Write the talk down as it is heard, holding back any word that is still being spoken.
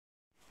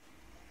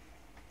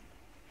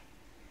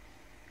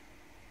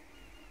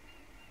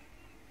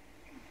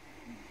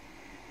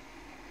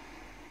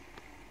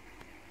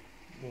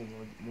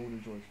Move the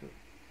joystick.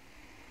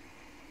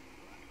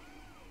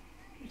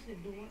 You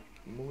said do what?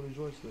 Move the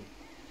joystick.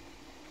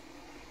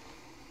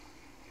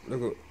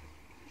 Look up.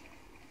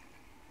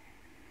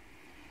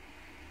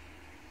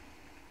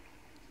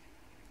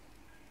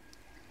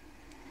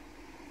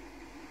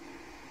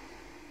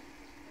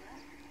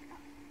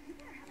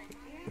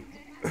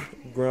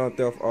 Grand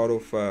Theft Auto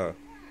 5.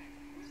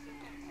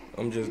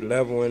 I'm just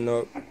leveling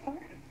up.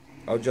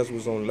 I just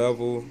was on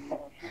level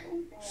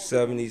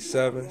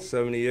 77,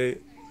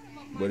 78,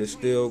 but it's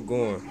still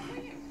going.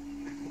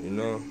 You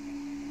know,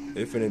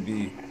 it's finna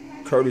be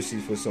courtesy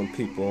for some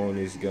people on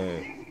this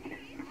game.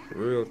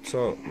 Real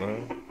talk,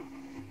 man.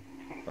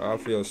 I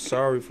feel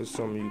sorry for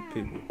some of you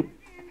people.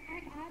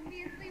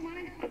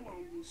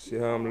 See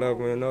how I'm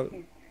leveling up?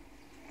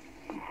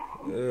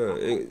 Yeah,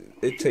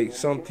 it takes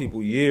some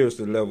people years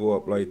to level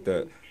up like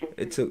that.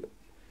 It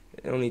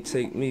only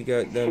take me,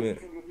 goddamn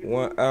it,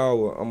 1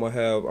 hour. I'm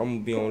gonna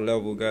be on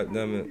level,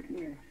 goddamn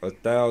it,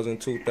 1,000,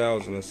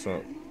 2,000 or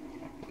something.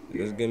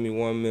 Just give me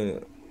 1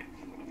 minute.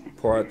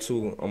 Part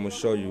 2, I'm gonna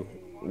show you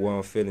where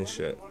I'm finished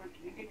at.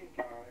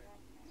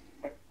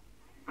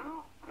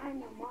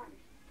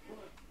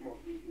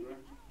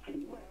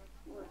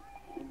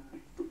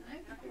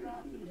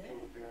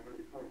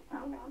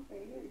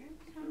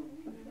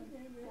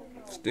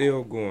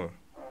 Still going.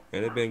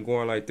 And it been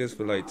going like this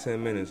for like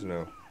 10 minutes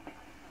now.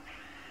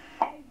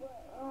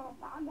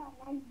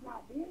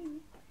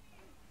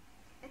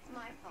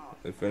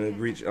 It finna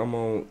reach,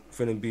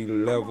 finna be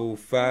level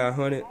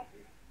 500,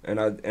 and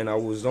I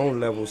was on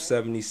level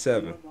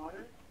 77.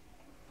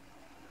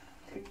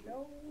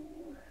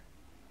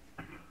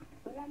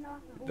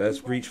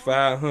 That's reached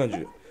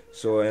 500.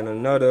 So in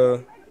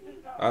another,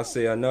 I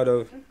say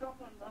another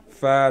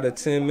 5 to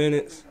 10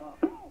 minutes,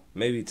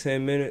 maybe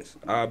 10 minutes,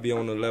 I'll be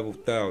on the level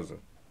 1,000.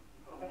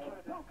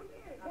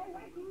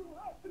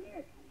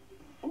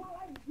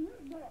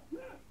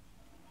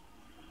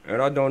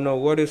 And I don't know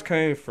where this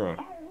came from.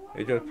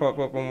 It just popped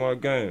up on my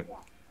game.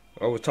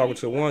 I was talking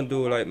to one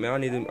dude like, man, I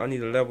need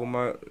to level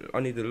up.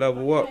 I need to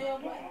level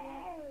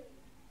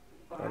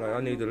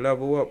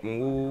up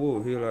and woo woo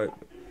woo. He like,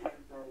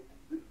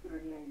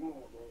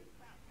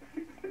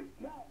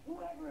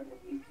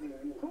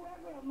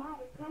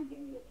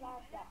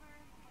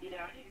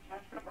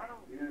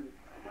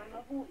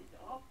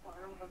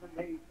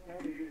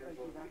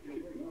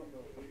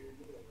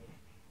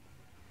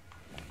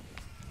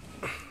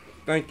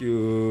 thank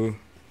you.